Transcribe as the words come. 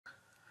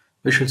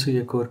We should see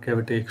a core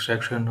cavity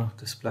extraction of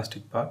this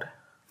plastic part,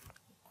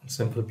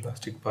 simple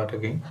plastic part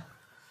again,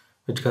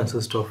 which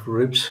consists of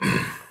ribs.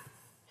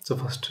 So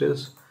first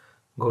is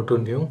go to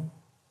new,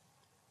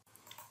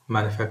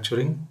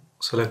 manufacturing,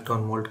 select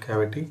on mold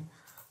cavity,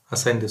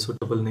 assign the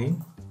suitable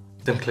name,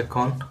 then click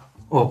on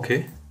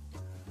OK.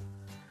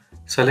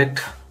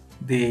 Select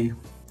the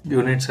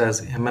units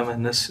as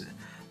MMNS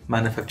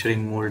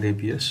manufacturing mold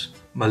ABS,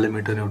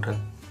 millimeter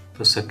Newton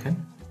per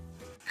second.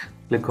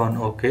 Click on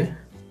OK.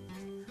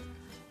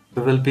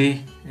 We will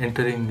be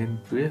entering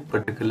into a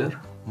particular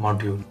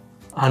module.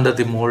 Under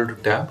the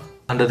mold tab,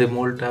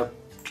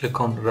 click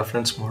on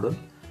reference model,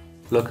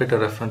 locate a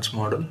reference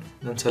model,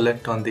 then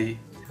select on the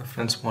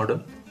reference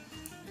model.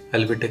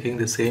 I'll be taking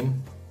the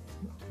same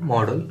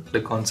model,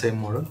 click on same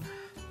model,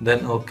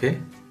 then OK.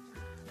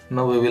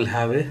 Now we will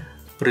have a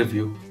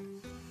preview.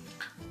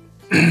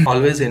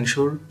 Always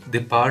ensure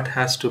the part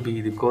has to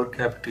be the core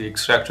cavity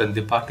extraction,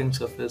 the parting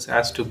surface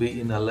has to be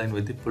in align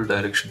with the pull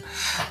direction.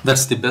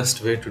 That's the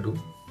best way to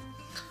do.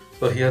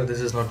 So here this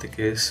is not the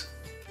case.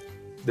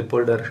 The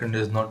pull direction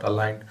is not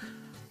aligned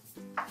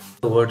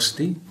towards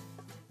the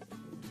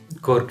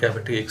core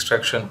cavity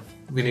extraction.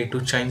 We need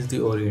to change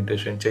the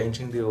orientation.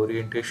 Changing the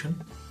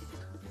orientation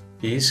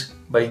is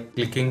by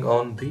clicking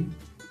on the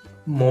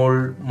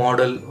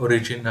model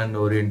origin and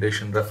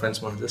orientation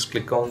reference model. Just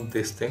click on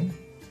this thing,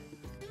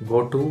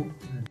 go to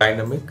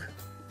dynamic,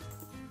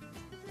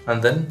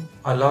 and then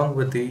along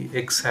with the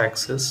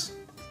x-axis,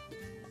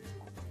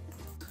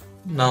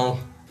 now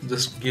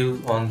just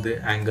give on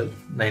the angle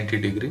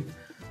 90 degree.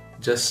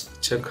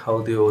 Just check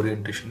how the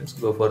orientation is.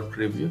 Go for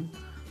preview.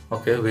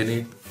 Okay, we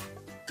need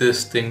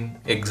this thing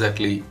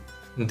exactly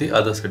on the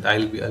other side.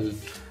 I'll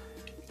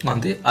on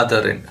the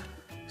other end.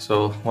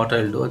 So what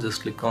I'll do, I'll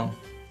just click on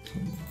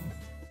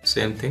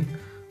same thing,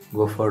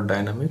 go for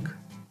dynamic,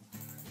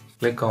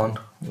 click on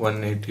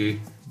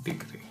 180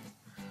 degree.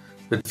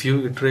 With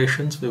few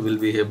iterations we will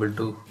be able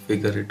to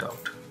figure it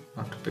out.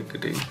 Not to pick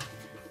it in.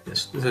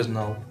 Yes, this is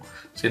now.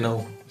 See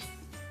now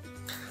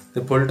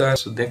the pull down.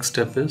 So next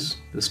step is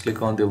just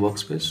click on the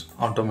workspace,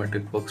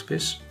 automatic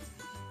workspace,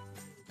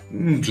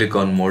 click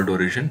on mold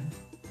origin,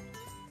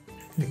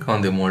 click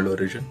on the mold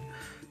origin,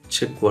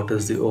 check what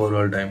is the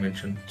overall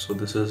dimension. So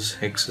this is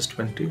x is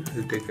 20,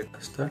 I'll take it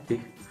as 30,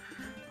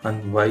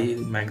 and y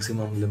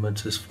maximum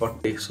limits is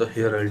 40, so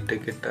here I'll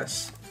take it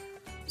as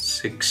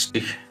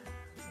 60.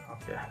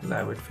 Okay, I'll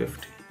have it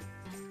 50,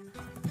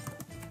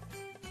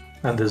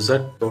 and the z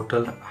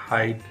total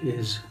height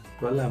is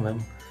 12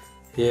 mm.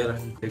 Here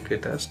I'll take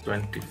it as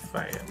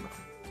 25 mm.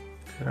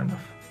 Fair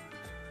enough.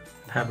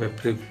 Have a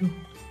preview.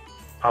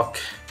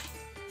 Okay,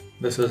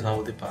 this is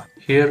how the part.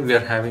 Here we are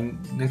having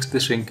next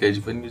the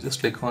shrinkage. When you just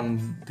click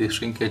on the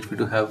shrinkage, we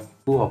do have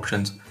two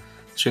options: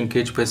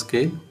 shrinkage by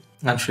scale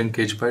and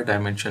shrinkage by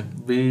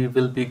dimension. We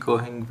will be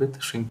going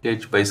with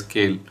shrinkage by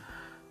scale,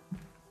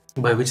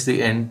 by which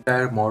the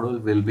entire model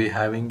will be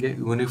having a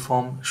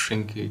uniform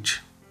shrinkage.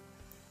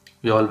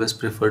 We always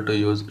prefer to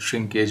use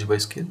shrinkage by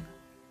scale.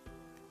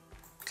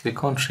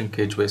 Click on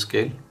shrinkage by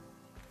scale,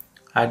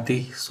 add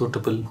the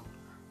suitable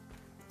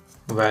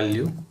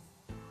value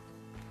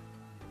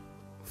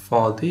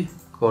for the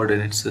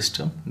coordinate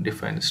system.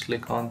 Define this.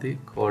 Click on the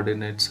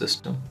coordinate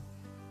system.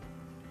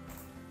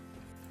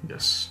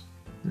 Yes,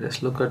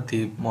 just look at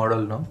the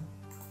model now.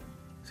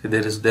 See,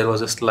 there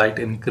was a slight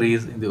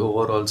increase in the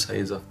overall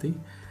size of the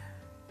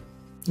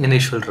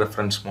initial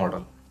reference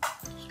model.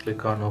 Just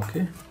click on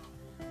OK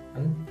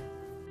and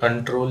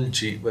Control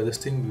G. By this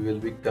thing we will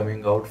be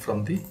coming out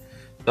from the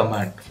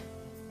command.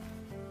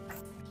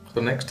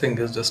 So next thing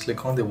is just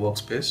click on the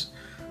workspace,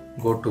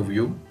 go to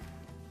view,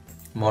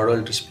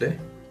 model display,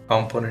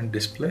 component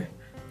display,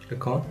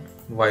 click on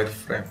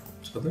wireframe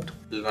so that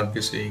we will not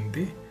be seeing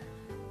the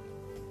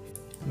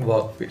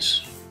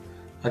workpiece.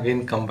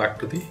 Again come back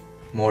to the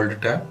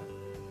mold tab.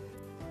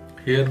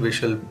 Here we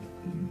shall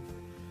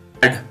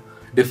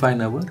define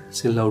our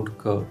fill out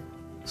curve.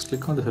 Just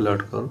click on the fill out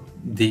curve.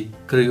 The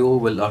Creo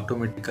will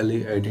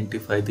automatically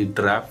identify the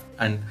draft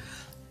and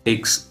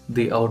takes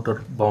the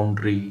outer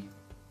boundary.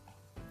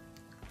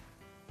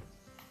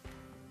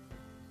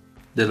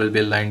 There will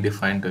be a line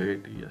defined to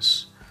it.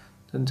 Yes,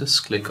 then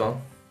just click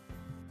on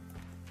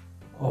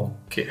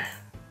OK.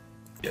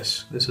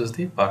 Yes, this is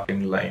the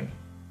parting line.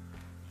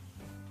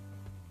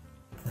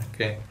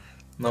 Okay,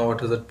 now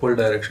what is that pull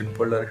direction?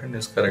 Pull direction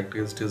is correct.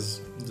 This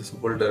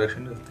pull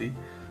direction is the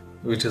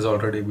which is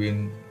already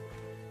been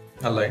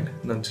aligned.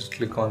 Then just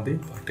click on the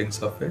parting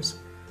surface.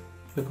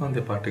 Click on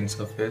the parting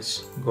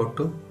surface. Go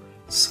to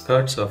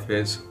skirt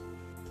surface.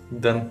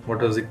 Then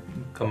what is the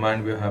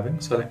command we are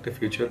having? Select a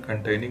feature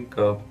containing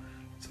curve.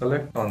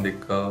 Select on the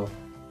curve.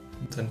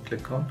 Then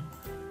click on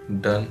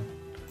done.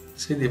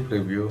 See the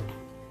preview.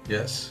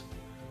 Yes.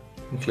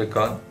 And click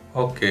on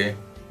OK.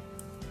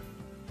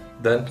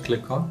 Then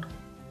click on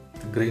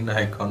the green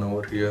icon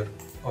over here.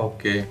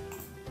 OK.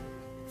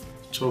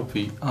 So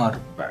we are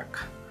back.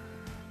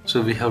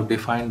 So we have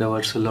defined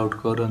our sellout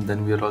curve, and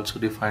then we are also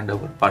defined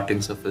our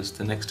parting surface.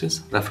 The next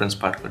is reference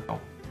part cut down.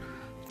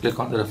 Click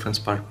on the reference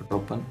part, could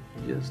open.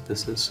 Yes,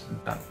 this is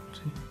done.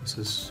 See, this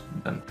is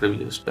done,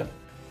 preview is done.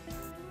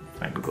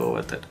 Fine, go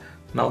with it.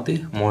 Now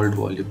the mold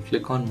volume.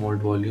 Click on mold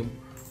volume,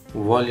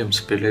 volume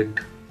split,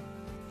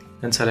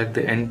 and select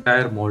the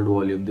entire mold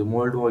volume. The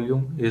mold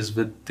volume is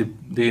with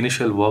the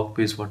initial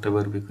workpiece,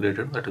 whatever we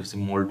created, that is the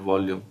mold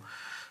volume.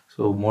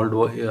 So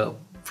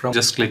from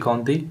just click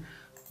on the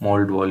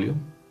mold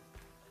volume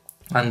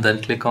and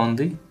then click on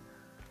the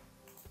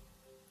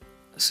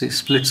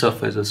split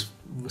surfaces.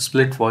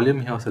 Split volume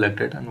you have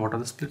selected, and what are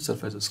the split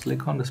surfaces?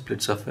 Click on the split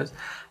surface,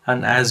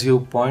 and as you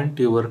point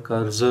your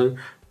cursor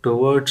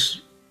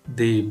towards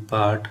the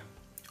part,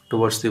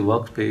 towards the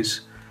workspace,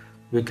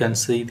 we can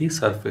see the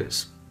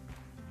surface.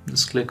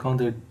 Just click on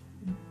the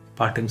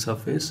parting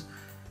surface.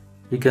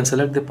 We can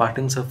select the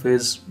parting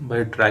surface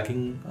by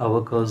dragging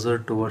our cursor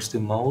towards the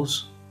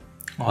mouse,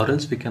 or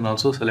else we can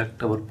also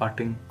select our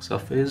parting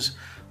surface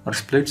or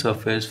split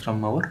surface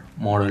from our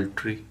model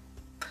tree.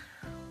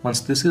 Once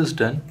this is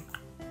done,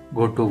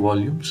 go to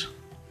volumes,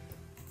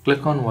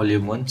 click on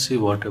volume 1, see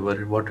what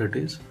it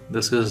is.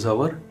 This is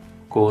our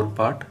core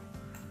part.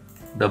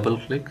 Double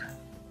click,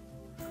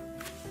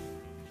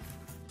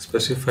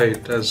 specify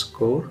it as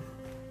core,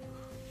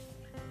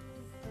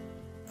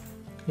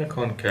 click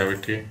on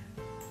cavity.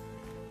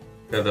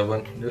 The other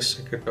one, just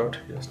check it out.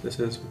 Yes, this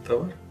is with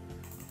our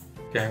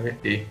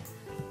cavity.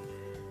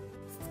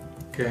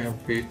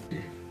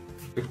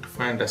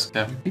 Defined as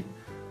cavity.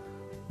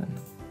 Then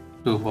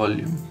to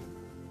volume,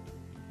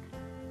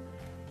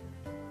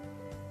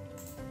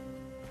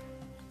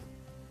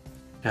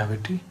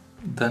 cavity,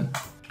 then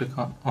click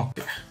on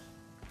OK.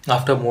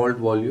 After mold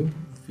volume,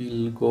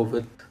 we'll go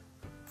with,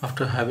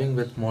 after having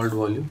with mold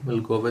volume,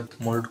 we'll go with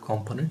mold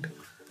component.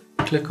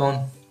 Click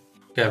on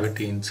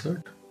cavity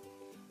insert,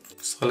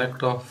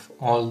 select off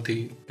all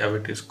the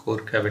cavities,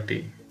 core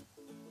cavity,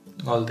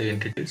 all the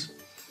entities,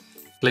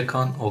 click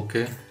on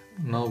OK.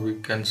 Now we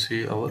can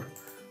see our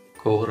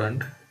core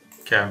and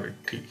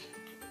cavity.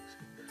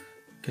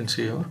 You can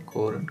see our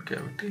core and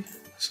cavity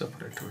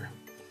separate way.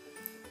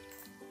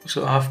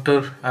 So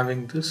after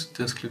having this,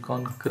 just click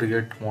on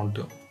create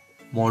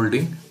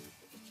molding,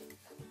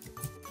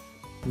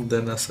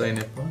 then assign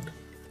a part,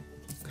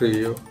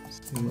 Creo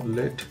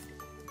simulate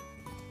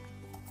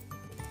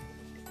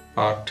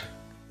part,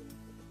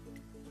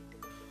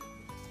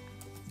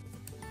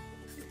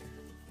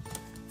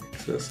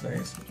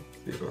 exercise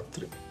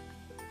 03.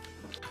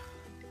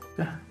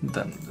 Okay,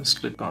 then just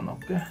click on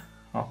OK.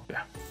 Okay.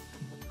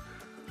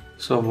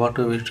 So what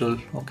we shall,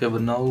 okay,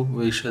 but now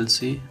we shall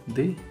see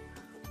the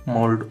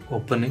mold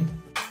opening.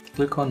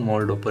 Click on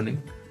mold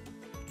opening,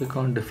 click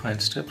on define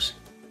steps,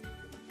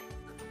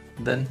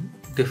 then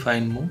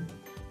define move,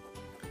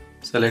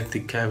 select the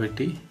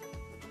cavity,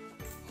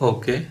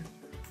 OK,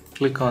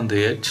 click on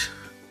the edge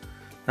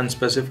and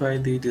specify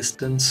the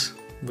distance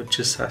which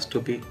has to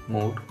be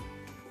moved.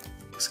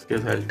 In this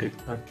case I'll take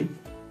 30.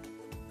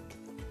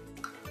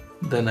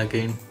 Then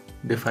again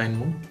define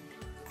move,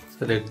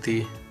 select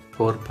the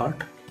core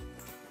part,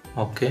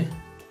 OK,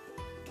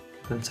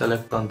 then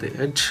select on the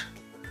edge,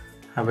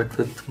 have it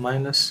with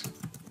minus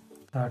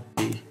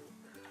 30,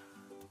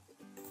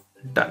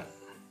 done.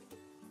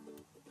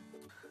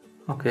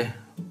 Okay,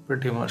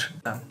 pretty much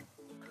done.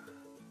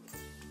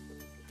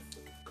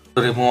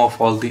 To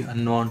remove all the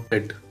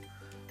unwanted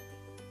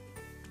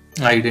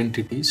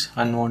identities,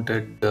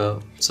 unwanted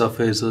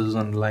surfaces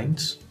and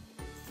lines,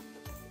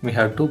 we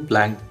have to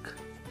blank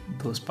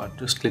those parts.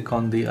 Just click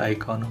on the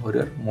icon over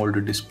here,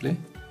 mold display,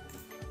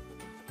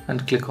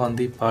 and click on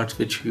the parts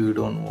which you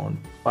don't want.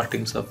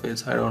 Parting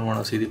surface, I don't want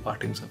to see the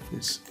parting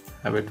surface,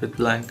 have it with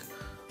blank.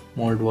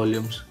 Mold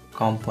volumes,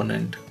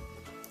 component,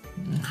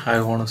 I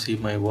want to see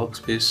my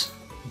workspace,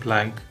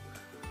 blank.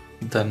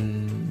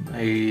 Then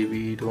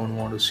we don't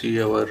want to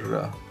see our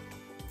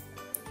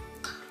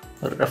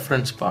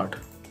reference part,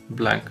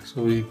 blank.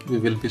 So we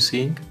will be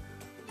seeing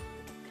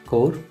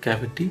core,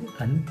 cavity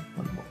and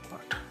one more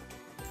part.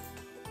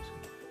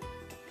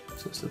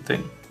 So this is the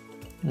thing.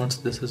 Once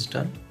this is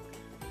done,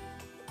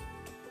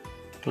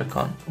 click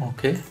on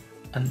OK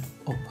and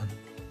open.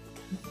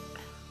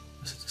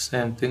 This is the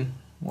same thing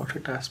what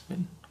it has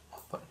been.